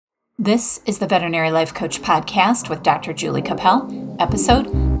This is the Veterinary Life Coach Podcast with Dr. Julie Capel,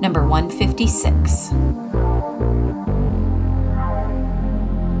 episode number 156.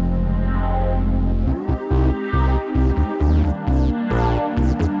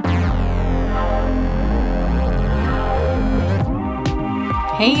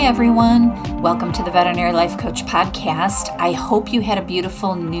 Hey everyone, welcome to the Veterinary Life Coach Podcast. I hope you had a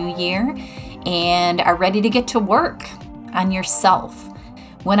beautiful new year and are ready to get to work on yourself.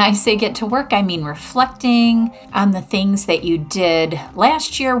 When I say get to work, I mean reflecting on the things that you did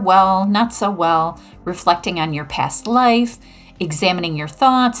last year well, not so well, reflecting on your past life, examining your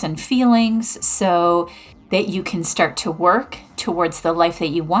thoughts and feelings so that you can start to work towards the life that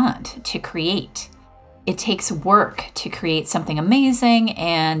you want to create. It takes work to create something amazing,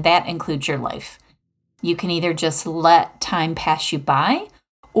 and that includes your life. You can either just let time pass you by,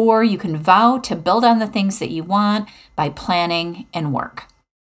 or you can vow to build on the things that you want by planning and work.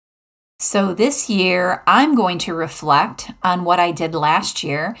 So this year, I'm going to reflect on what I did last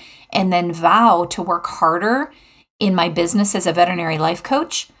year and then vow to work harder in my business as a veterinary life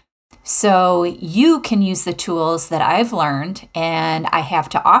coach so you can use the tools that I've learned and I have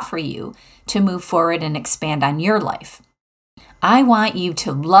to offer you to move forward and expand on your life. I want you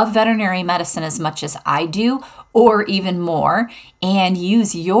to love veterinary medicine as much as I do, or even more, and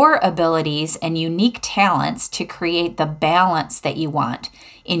use your abilities and unique talents to create the balance that you want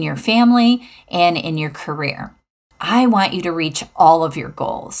in your family and in your career. I want you to reach all of your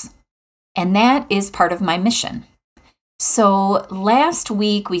goals, and that is part of my mission. So last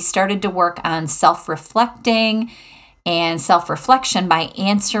week, we started to work on self-reflecting and self-reflection by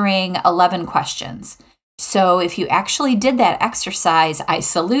answering 11 questions. So if you actually did that exercise, I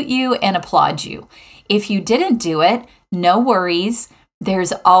salute you and applaud you. If you didn't do it, no worries.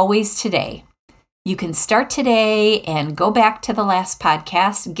 There's always today. You can start today and go back to the last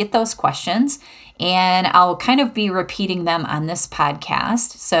podcast, get those questions, and I'll kind of be repeating them on this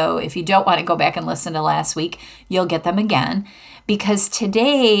podcast. So if you don't want to go back and listen to last week, you'll get them again. Because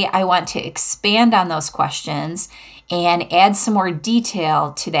today I want to expand on those questions and add some more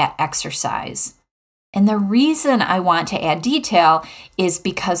detail to that exercise. And the reason I want to add detail is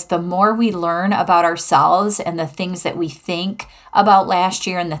because the more we learn about ourselves and the things that we think about last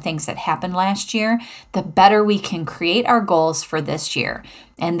year and the things that happened last year, the better we can create our goals for this year.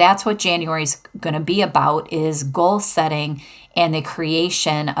 And that's what January is going to be about, is goal setting and the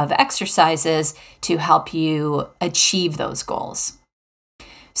creation of exercises to help you achieve those goals.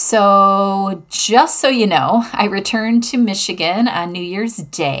 So just so you know, I returned to Michigan on New Year's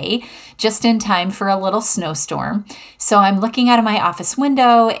Day, just in time for a little snowstorm. So I'm looking out of my office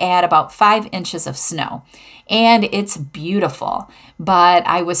window at about 5 inches of snow, and it's beautiful. But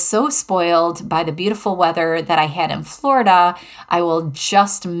I was so spoiled by the beautiful weather that I had in Florida, I will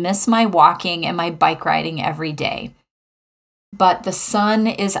just miss my walking and my bike riding every day. But the sun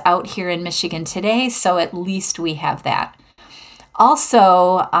is out here in Michigan today, so at least we have that.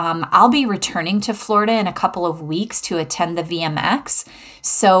 Also, I'll be returning to Florida in a couple of weeks to attend the VMX.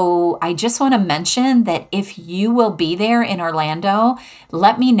 So I just want to mention that if you will be there in Orlando,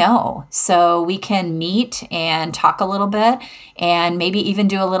 let me know so we can meet and talk a little bit and maybe even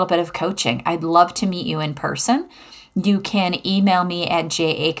do a little bit of coaching. I'd love to meet you in person. You can email me at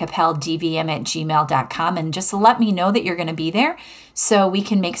jacapeldvm@gmail.com and just let me know that you're going to be there so we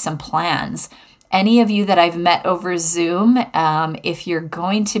can make some plans. Any of you that I've met over Zoom, if you're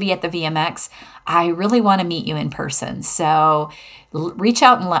going to be at the VMX, I really want to meet you in person. So reach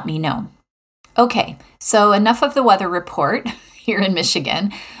out and let me know. Okay, so enough of the weather report here in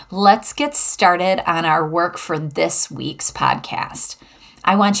Michigan. Let's get started on our work for this week's podcast.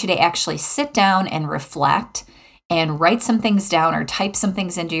 I want you to actually sit down and reflect and write some things down or type some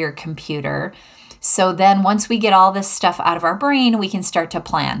things into your computer. So then once we get all this stuff out of our brain, we can start to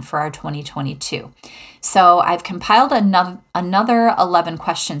plan for our 2022. So I've compiled another 11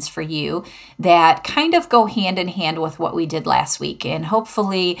 questions for you that kind of go hand in hand with what we did last week. And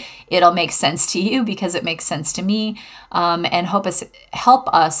hopefully it'll make sense to you because it makes sense to me, and help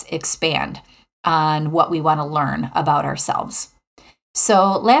us expand on what we want to learn about ourselves.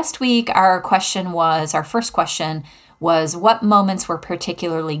 So last week, our first question was, what moments were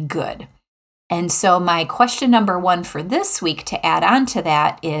particularly good? And so my question number 1 for this week to add on to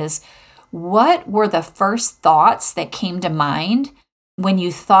that is, what were the first thoughts that came to mind when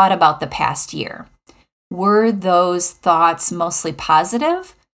you thought about the past year? Were those thoughts mostly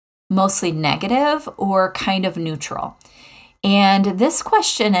positive, mostly negative, or kind of neutral? And this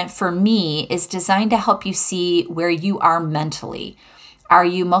question for me is designed to help you see where you are mentally. Are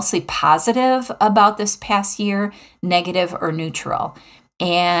you mostly positive about this past year, negative, or neutral?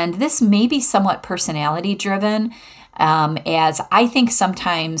 And this may be somewhat personality driven, as I think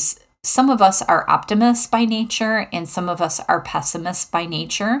sometimes some of us are optimists by nature and some of us are pessimists by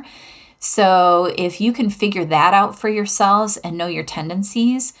nature. So if you can figure that out for yourselves and know your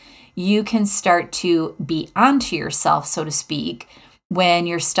tendencies, you can start to be onto yourself, so to speak, when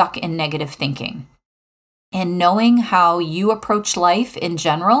you're stuck in negative thinking. And knowing how you approach life in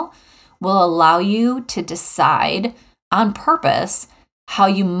general will allow you to decide on purpose how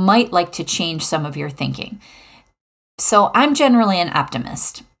you might like to change some of your thinking. So I'm generally an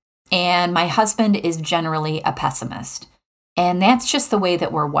optimist, and my husband is generally a pessimist. And that's just the way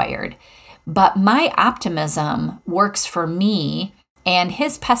that we're wired. But my optimism works for me, and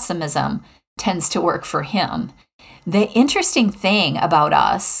his pessimism tends to work for him. The interesting thing about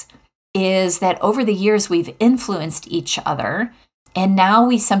us is that over the years we've influenced each other, and now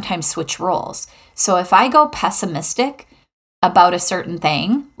we sometimes switch roles. So if I go pessimistic about a certain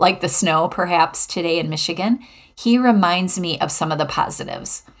thing, like the snow perhaps today in Michigan, he reminds me of some of the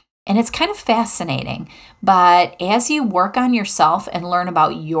positives. And it's kind of fascinating. But as you work on yourself and learn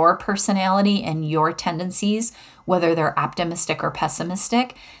about your personality and your tendencies, whether they're optimistic or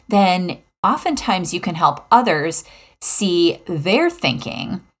pessimistic, then oftentimes you can help others see their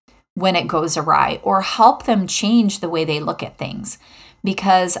thinking when it goes awry, or help them change the way they look at things.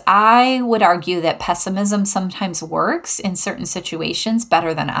 Because I would argue that pessimism sometimes works in certain situations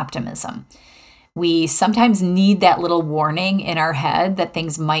better than optimism. We sometimes need that little warning in our head that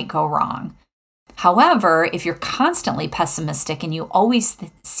things might go wrong. However, if you're constantly pessimistic and you always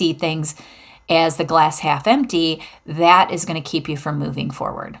see things as the glass half empty, that is going to keep you from moving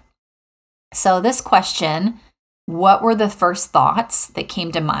forward. So this question, what were the first thoughts that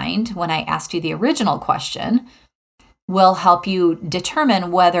came to mind when I asked you the original question, will help you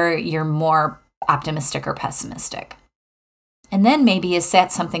determine whether you're more optimistic or pessimistic. And then maybe, is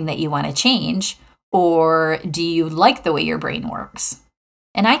that something that you want to change, or do you like the way your brain works?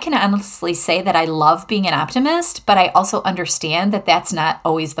 And I can honestly say that I love being an optimist, but I also understand that that's not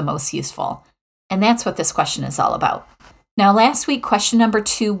always the most useful. And that's what this question is all about. Now, last week, question number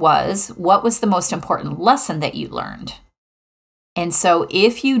 2 was, what was the most important lesson that you learned? And so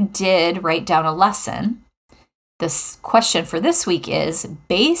if you did write down a lesson, this question for this week is,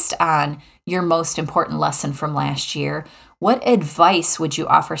 based on your most important lesson from last year, what advice would you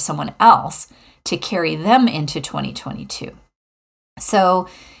offer someone else to carry them into 2022? So,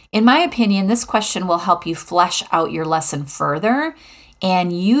 in my opinion, this question will help you flesh out your lesson further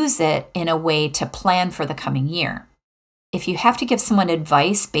and use it in a way to plan for the coming year. If you have to give someone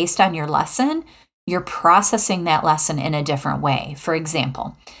advice based on your lesson, you're processing that lesson in a different way. For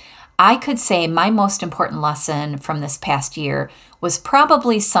example, I could say my most important lesson from this past year was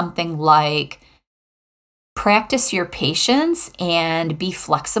probably something like, practice your patience and be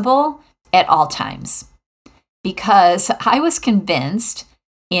flexible at all times. Because I was convinced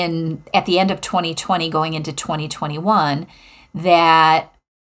at the end of 2020 going into 2021 that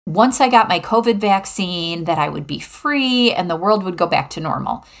once I got my COVID vaccine, that I would be free and the world would go back to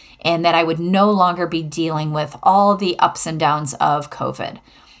normal, and that I would no longer be dealing with all the ups and downs of COVID.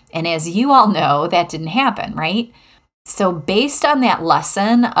 And as you all know, that didn't happen, right? So based on that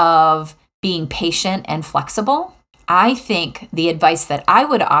lesson of being patient and flexible, I think the advice that I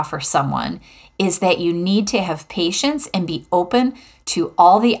would offer someone is that you need to have patience and be open to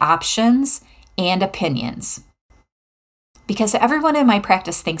all the options and opinions. Because everyone in my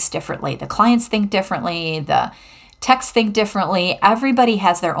practice thinks differently. The clients think differently, the techs think differently. Everybody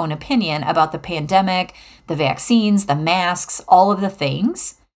has their own opinion about the pandemic, the vaccines, the masks, all of the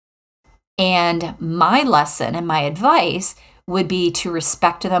things. And my lesson and my advice would be to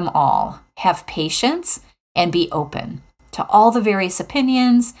respect them all, have patience, and be open to all the various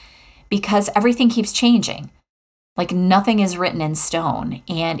opinions, because everything keeps changing. Like, nothing is written in stone.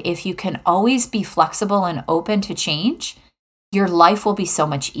 And if you can always be flexible and open to change, your life will be so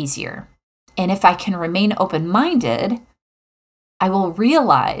much easier. And if I can remain open-minded, I will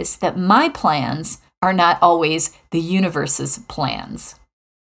realize that my plans are not always the universe's plans.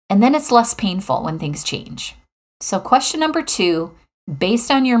 And then it's less painful when things change. So question number 2, based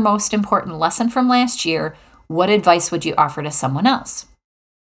on your most important lesson from last year, what advice would you offer to someone else?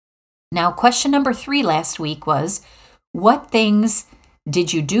 Now, question number 3 last week was, what things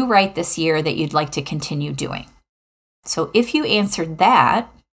did you do right this year that you'd like to continue doing? So if you answered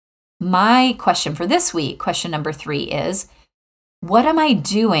that, my question for this week, question number 3 is, what am I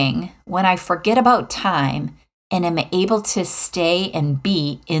doing when I forget about time and am able to stay and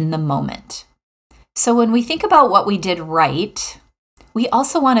be in the moment? So when we think about what we did right, we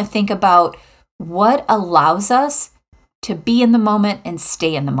also want to think about what allows us to be in the moment and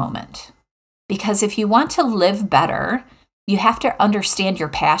stay in the moment. Because if you want to live better, you have to understand your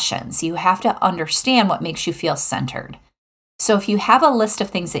passions. You have to understand what makes you feel centered. So if you have a list of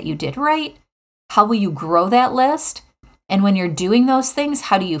things that you did right, how will you grow that list? And when you're doing those things,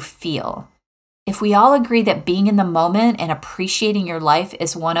 how do you feel? If we all agree that being in the moment and appreciating your life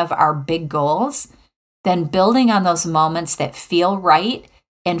is one of our big goals, then building on those moments that feel right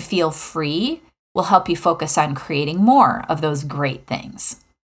and feel free will help you focus on creating more of those great things.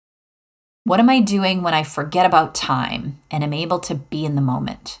 What am I doing when I forget about time and am able to be in the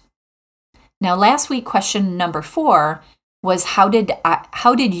moment? Now, last week, question number 4 was how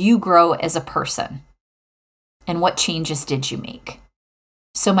did you grow as a person? And what changes did you make?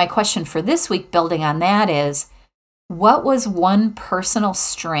 So my question for this week, building on that, is what was one personal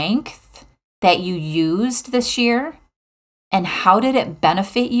strength that you used this year? And how did it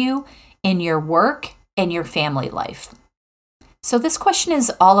benefit you in your work and your family life? So this question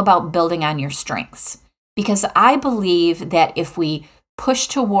is all about building on your strengths, because I believe that if we push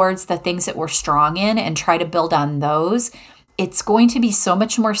towards the things that we're strong in and try to build on those, it's going to be so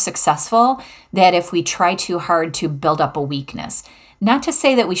much more successful than if we try too hard to build up a weakness. Not to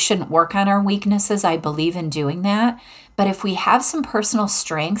say that we shouldn't work on our weaknesses, I believe in doing that, but if we have some personal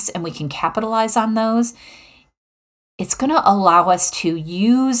strengths and we can capitalize on those, it's going to allow us to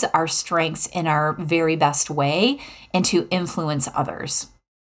use our strengths in our very best way and to influence others.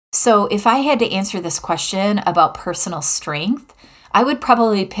 So if I had to answer this question about personal strength, I would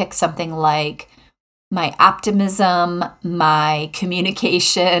probably pick something like my optimism, my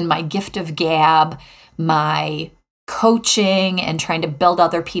communication, my gift of gab, my coaching and trying to build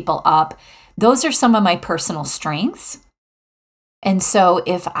other people up. Those are some of my personal strengths. And so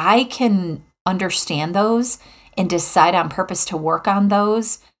if I can understand those and decide on purpose to work on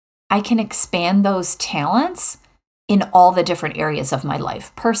those, I can expand those talents in all the different areas of my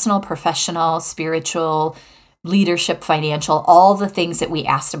life: personal, professional, spiritual, leadership, financial, all the things that we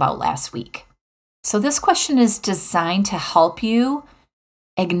asked about last week. So this question is designed to help you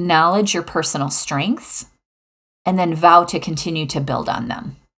acknowledge your personal strengths and then vow to continue to build on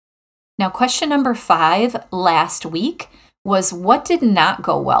them. Now, question number 5 last week was, what did not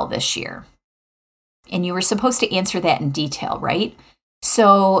go well this year? And you were supposed to answer that in detail, right?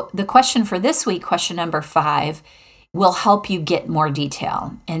 So the question for this week, question number 5, will help you get more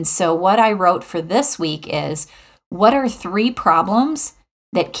detail. And so what I wrote for this week is, what are 3 problems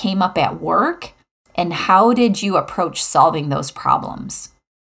that came up at work, and how did you approach solving those problems?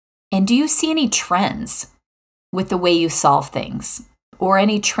 And do you see any trends with the way you solve things, or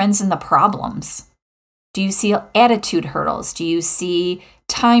any trends in the problems? Do you see attitude hurdles? Do you see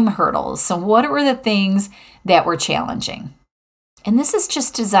time hurdles? So what were the things that were challenging? And this is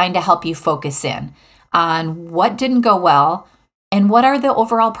just designed to help you focus in on what didn't go well and what are the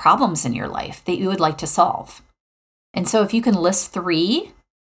overall problems in your life that you would like to solve. And so if you can list 3,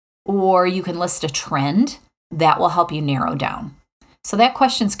 or you can list a trend, that will help you narrow down. So that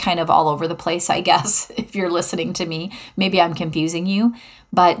question's kind of all over the place, I guess, if you're listening to me. Maybe I'm confusing you,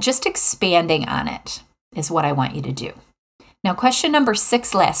 but just expanding on it is what I want you to do. Now, question number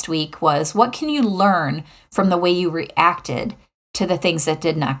 6 last week was, what can you learn from the way you reacted to the things that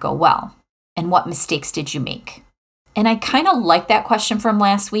did not go well? And what mistakes did you make? And I kind of like that question from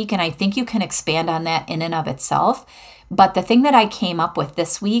last week, and I think you can expand on that in and of itself. But the thing that I came up with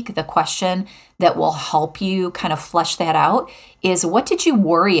this week, the question that will help you kind of flesh that out, is, what did you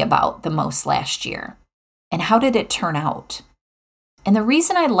worry about the most last year? And how did it turn out? And the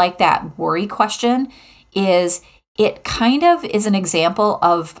reason I like that worry question is it kind of is an example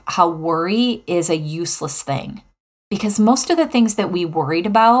of how worry is a useless thing. Because most of the things that we worried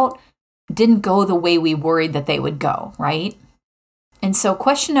about didn't go the way we worried that they would go, right? And so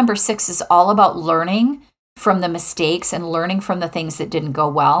question number 6 is all about learning from the mistakes and learning from the things that didn't go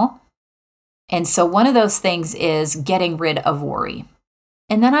well. And so one of those things is getting rid of worry.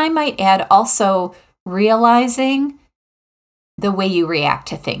 And then I might add also realizing the way you react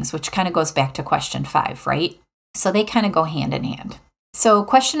to things, which kind of goes back to question 5, right? So they kind of go hand in hand. So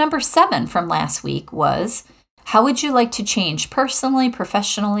question number 7 from last week was, how would you like to change personally,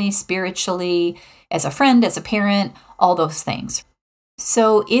 professionally, spiritually, as a friend, as a parent, all those things?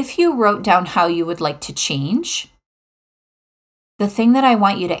 So if you wrote down how you would like to change, the thing that I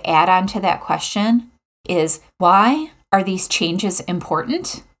want you to add on to that question is, why are these changes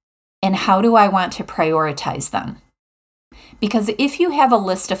important? And how do I want to prioritize them? Because if you have a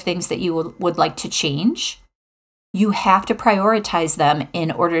list of things that you would like to change, you have to prioritize them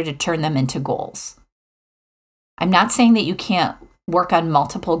in order to turn them into goals. I'm not saying that you can't work on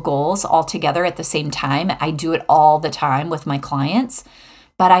multiple goals all together at the same time. I do it all the time with my clients,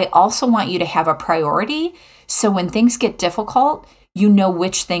 but I also want you to have a priority. So when things get difficult, you know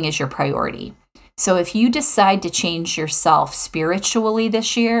which thing is your priority. So if you decide to change yourself spiritually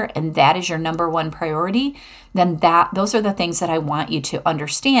this year, and that is your number one priority, then those are the things that I want you to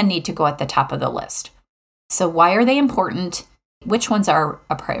understand need to go at the top of the list. So why are they important? Which ones are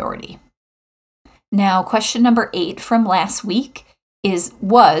a priority? Now, question number 8 from last week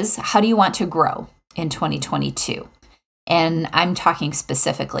was how do you want to grow in 2022? And I'm talking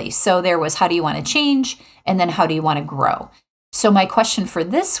specifically. So there was how do you want to change? And then how do you want to grow? So my question for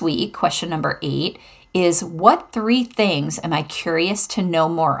this week, question number 8, is what 3 things am I curious to know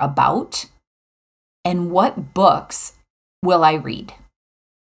more about? And what books will I read?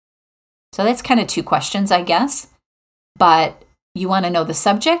 So that's kind of 2 questions, I guess. But you want to know the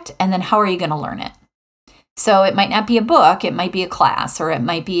subject, and then how are you going to learn it? So it might not be a book, it might be a class, or it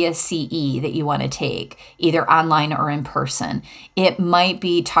might be a CE that you want to take, either online or in person. It might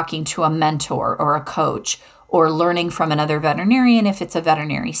be talking to a mentor or a coach, or learning from another veterinarian if it's a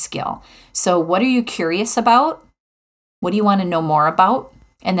veterinary skill. So what are you curious about? What do you want to know more about?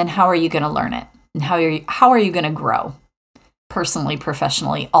 And then how are you going to learn it? And how are you going to grow? Personally,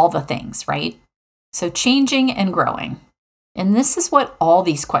 professionally, all the things, right? So changing and growing. And this is what all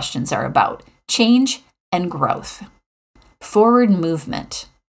these questions are about. Change and growth. Forward movement.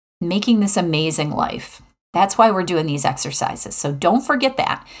 Making this amazing life. That's why we're doing these exercises. So don't forget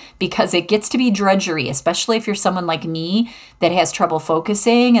that, because it gets to be drudgery, especially if you're someone like me that has trouble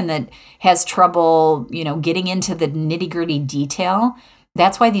focusing and that has trouble, getting into the nitty-gritty detail.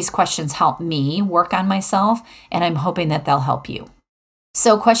 That's why these questions help me work on myself, and I'm hoping that they'll help you.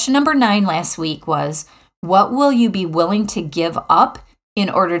 So question number 9 last week was, what will you be willing to give up in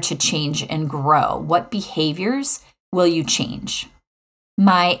order to change and grow? What behaviors will you change?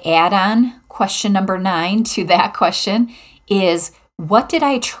 My add-on question number 9 to that question is, what did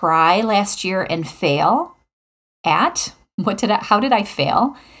I try last year and fail at? How did I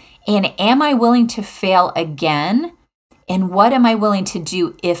fail? And am I willing to fail again? And what am I willing to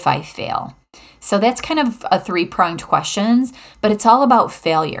do if I fail? So that's kind of a 3-pronged questions, but it's all about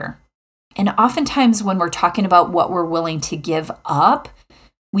failure. And oftentimes when we're talking about what we're willing to give up,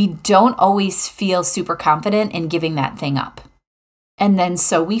 we don't always feel super confident in giving that thing up. And then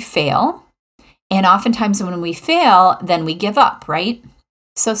so we fail. And oftentimes when we fail, then we give up, right?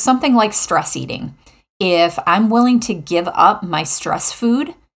 So something like stress eating. If I'm willing to give up my stress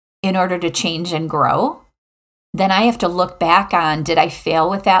food in order to change and grow, then I have to look back on, did I fail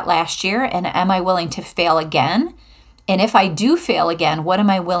with that last year? And am I willing to fail again? And if I do fail again, what am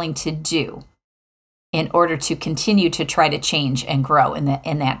I willing to do in order to continue to try to change and grow in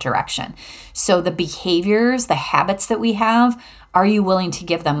that direction? So the behaviors, the habits that we have, are you willing to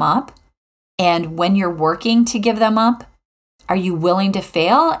give them up? And when you're working to give them up, are you willing to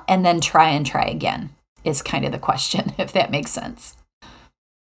fail and then try again? Is kind of the question, if that makes sense.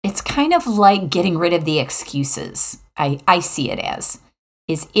 It's kind of like getting rid of the excuses. I see it as,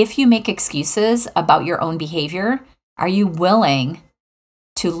 is if you make excuses about your own behavior, are you willing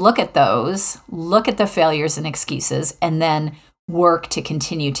to look at those, look at the failures and excuses, and then work to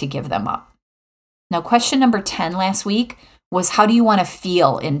continue to give them up? Now, question number 10 last week was, how do you want to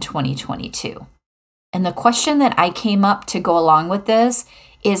feel in 2022? And the question that I came up to go along with this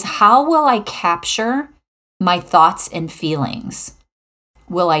is, how will I capture my thoughts and feelings?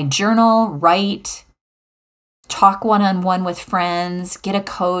 Will I journal, write, talk one-on-one with friends, get a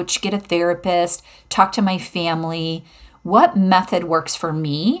coach, get a therapist, talk to my family? What method works for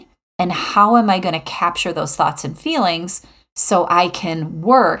me? And how am I going to capture those thoughts and feelings so I can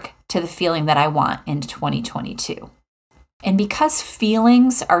work to the feeling that I want in 2022? And because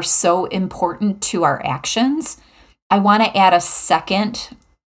feelings are so important to our actions, I want to add a second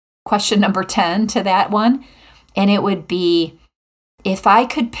question number 10 to that one. And it would be, if I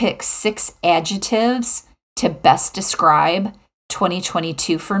could pick 6 adjectives to best describe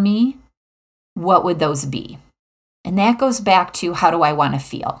 2022 for me, what would those be? And that goes back to, how do I want to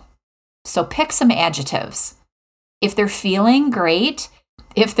feel? So pick some adjectives. If they're feeling, great.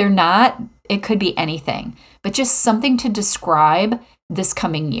 If they're not, it could be anything, but just something to describe this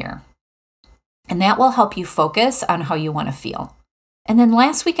coming year. And that will help you focus on how you want to feel. And then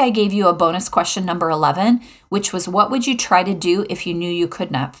last week I gave you a bonus question number 11, which was, what would you try to do if you knew you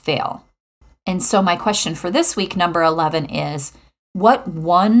could not fail? And so my question for this week, number 11, is, what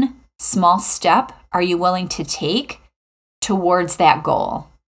one small step are you willing to take towards that goal,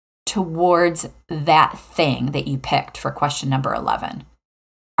 towards that thing that you picked for question number 11?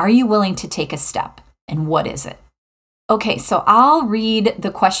 Are you willing to take a step? And what is it? Okay, so I'll read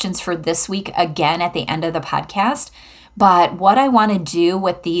the questions for this week again at the end of the podcast. But what I want to do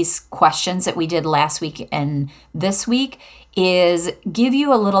with these questions that we did last week and this week is give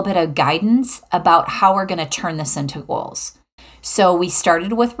you a little bit of guidance about how we're going to turn this into goals. So we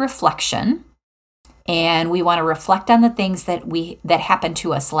started with reflection, and we want to reflect on the things that happened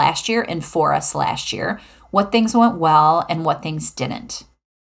to us last year and for us last year, what things went well and what things didn't.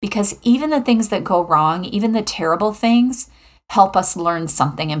 Because even the things that go wrong, even the terrible things, help us learn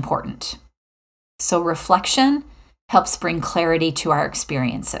something important. So reflection helps bring clarity to our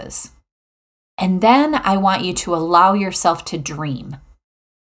experiences. And then I want you to allow yourself to dream.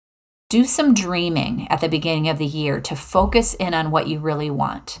 Do some dreaming at the beginning of the year to focus in on what you really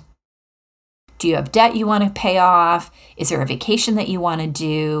want. Do you have debt you want to pay off? Is there a vacation that you want to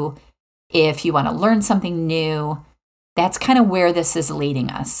do? If you want to learn something new, that's kind of where this is leading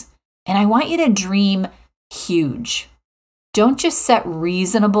us. And I want you to dream huge. Don't just set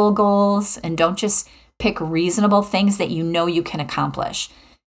reasonable goals and don't just pick reasonable things that you know you can accomplish.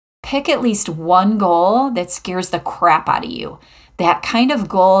 Pick at least one goal that scares the crap out of you. That kind of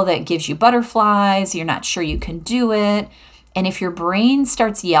goal that gives you butterflies, you're not sure you can do it. And if your brain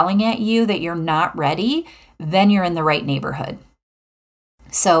starts yelling at you that you're not ready, then you're in the right neighborhood.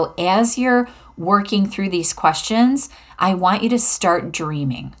 So as you're working through these questions, I want you to start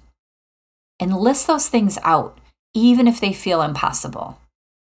dreaming and list those things out, even if they feel impossible.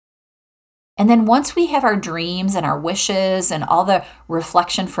 And then once we have our dreams and our wishes and all the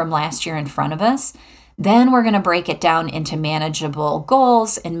reflection from last year in front of us, then we're going to break it down into manageable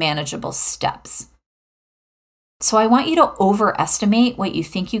goals and manageable steps. So I want you to overestimate what you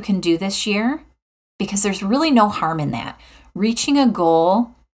think you can do this year, because there's really no harm in that. Reaching a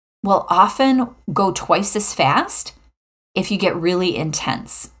goal will often go twice as fast if you get really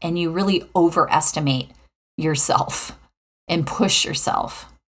intense and you really overestimate yourself and push yourself.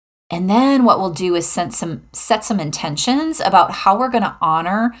 And then what we'll do is set some intentions about how we're going to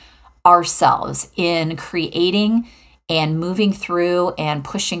honor ourselves in creating and moving through and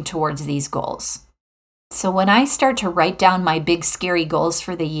pushing towards these goals. So when I start to write down my big scary goals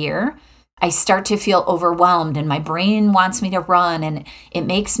for the year, I start to feel overwhelmed and my brain wants me to run and it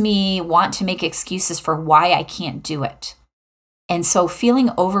makes me want to make excuses for why I can't do it. And so feeling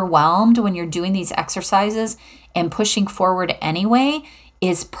overwhelmed when you're doing these exercises and pushing forward anyway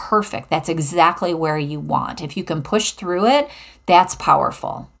is perfect. That's exactly where you want. If you can push through it, that's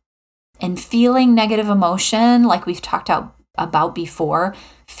powerful. And feeling negative emotion, like we've talked about before,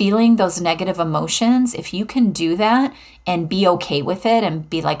 feeling those negative emotions, if you can do that and be okay with it and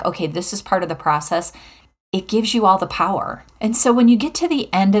be like, okay, this is part of the process, it gives you all the power. And so when you get to the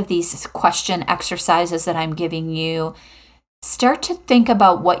end of these question exercises that I'm giving you, start to think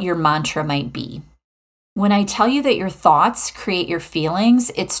about what your mantra might be. When I tell you that your thoughts create your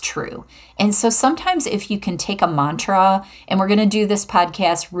feelings, it's true. And so sometimes if you can take a mantra, and we're going to do this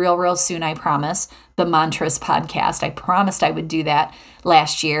podcast real soon, I promise, the Mantras podcast. I promised I would do that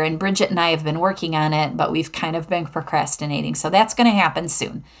last year. And Bridget and I have been working on it, but we've kind of been procrastinating. So that's going to happen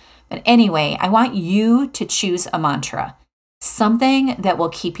soon. But anyway, I want you to choose a mantra, something that will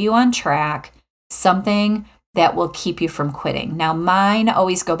keep you on track, something that will keep you from quitting. Now, mine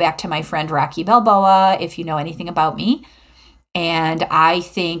always go back to my friend Rocky Balboa, if you know anything about me. And I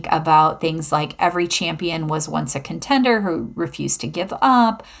think about things like every champion was once a contender who refused to give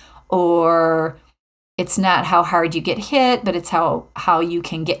up, or it's not how hard you get hit, but it's how you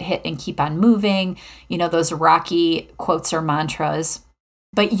can get hit and keep on moving. You know, those Rocky quotes or mantras.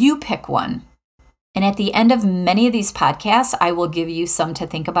 But you pick one. And at the end of many of these podcasts, I will give you some to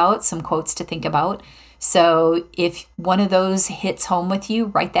think about, some quotes to think about. So if one of those hits home with you,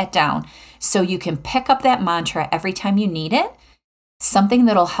 write that down so you can pick up that mantra every time you need it, something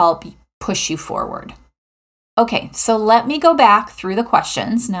that'll help push you forward. Okay, so let me go back through the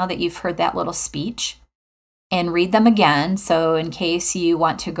questions now that you've heard that little speech and read them again. So in case you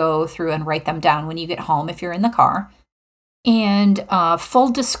want to go through and write them down when you get home, if you're in the car. And full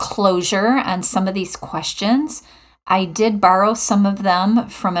disclosure on some of these questions, I did borrow some of them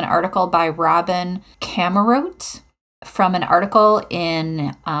from an article by Robin Camerote, from an article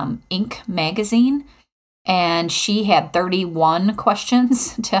in Inc. magazine. And she had 31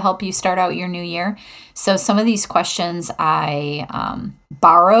 questions to help you start out your new year. So some of these questions I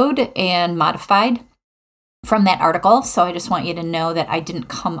borrowed and modified from that article. So I just want you to know that I didn't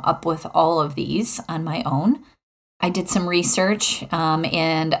come up with all of these on my own. I did some research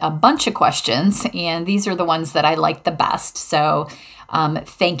and a bunch of questions, and these are the ones that I liked the best. So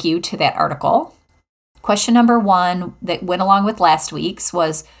thank you to that article. Question number 1 that went along with last week's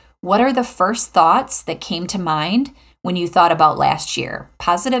was, what are the first thoughts that came to mind when you thought about last year?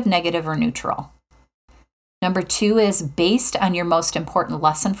 Positive, negative, or neutral? Number 2 is based on your most important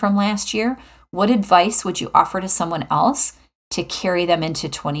lesson from last year, what advice would you offer to someone else to carry them into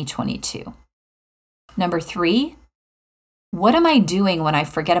 2022? Number 3, what am I doing when I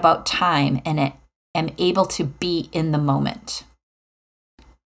forget about time and am able to be in the moment?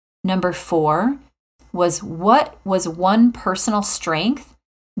 Number 4 was what was one personal strength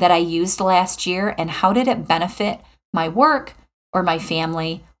that I used last year and how did it benefit my work or my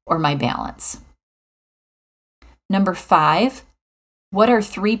family or my balance? Number 5, what are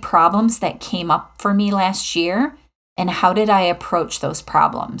 3 problems that came up for me last year and how did I approach those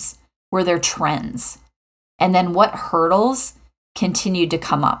problems? Were there trends? And then what hurdles continued to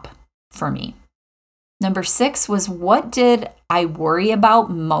come up for me? Number 6 was what did I worry about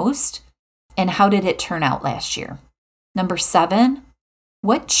most and how did it turn out last year? Number 7,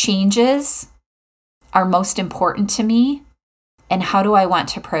 what changes are most important to me and how do I want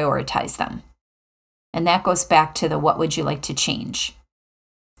to prioritize them? And that goes back to the what would you like to change?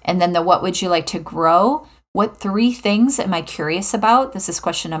 And then the what would you like to grow? What 3 things am I curious about? This is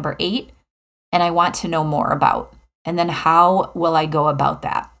question number 8. And I want to know more about. And then how will I go about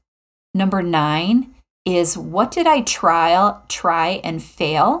that? Number 9 is what did I try and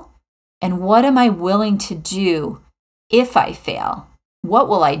fail? And what am I willing to do if I fail? What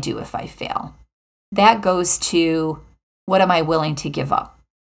will I do if I fail? That goes to what am I willing to give up?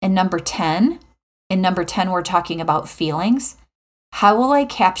 And number 10, we're talking about feelings. How will I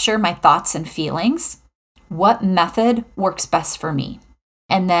capture my thoughts and feelings? What method works best for me?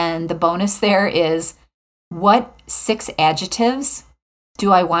 And then the bonus there is what 6 adjectives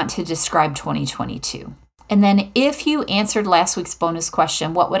do I want to describe 2022? And then if you answered last week's bonus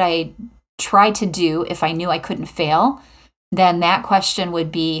question, what would I try to do if I knew I couldn't fail? Then that question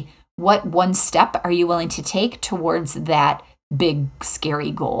would be, what one step are you willing to take towards that big,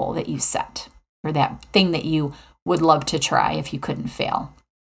 scary goal that you set, or that thing that you would love to try if you couldn't fail?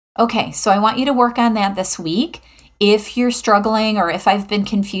 Okay, so I want you to work on that this week. If you're struggling or if I've been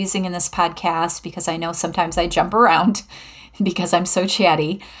confusing in this podcast, because I know sometimes I jump around because I'm so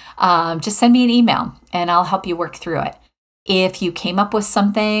chatty, just send me an email and I'll help you work through it. If you came up with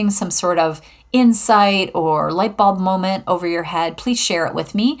something, some sort of insight or light bulb moment over your head, please share it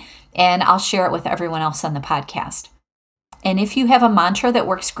with me and I'll share it with everyone else on the podcast. And if you have a mantra that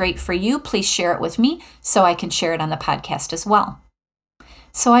works great for you, please share it with me so I can share it on the podcast as well.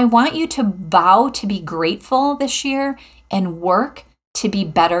 So I want you to vow to be grateful this year and work to be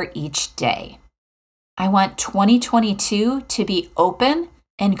better each day. I want 2022 to be open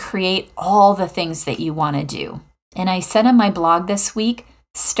and create all the things that you want to do. And I said on my blog this week,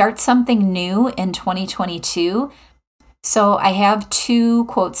 start something new in 2022. So I have 2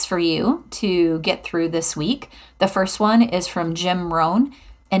 quotes for you to get through this week. The first one is from Jim Rohn,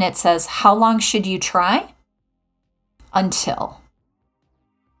 and it says, "How long should you try? Until."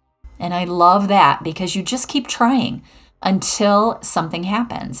 And I love that because you just keep trying until something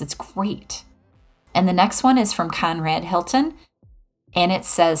happens. It's great. And the next one is from Conrad Hilton, and it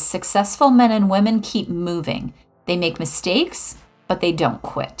says, "Successful men and women keep moving. They make mistakes, but they don't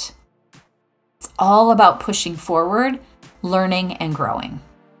quit." It's all about pushing forward, learning, and growing.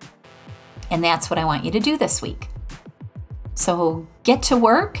 And that's what I want you to do this week. So get to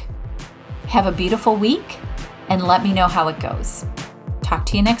work, have a beautiful week, and let me know how it goes. Talk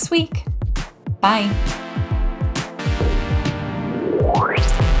to you next week. Bye.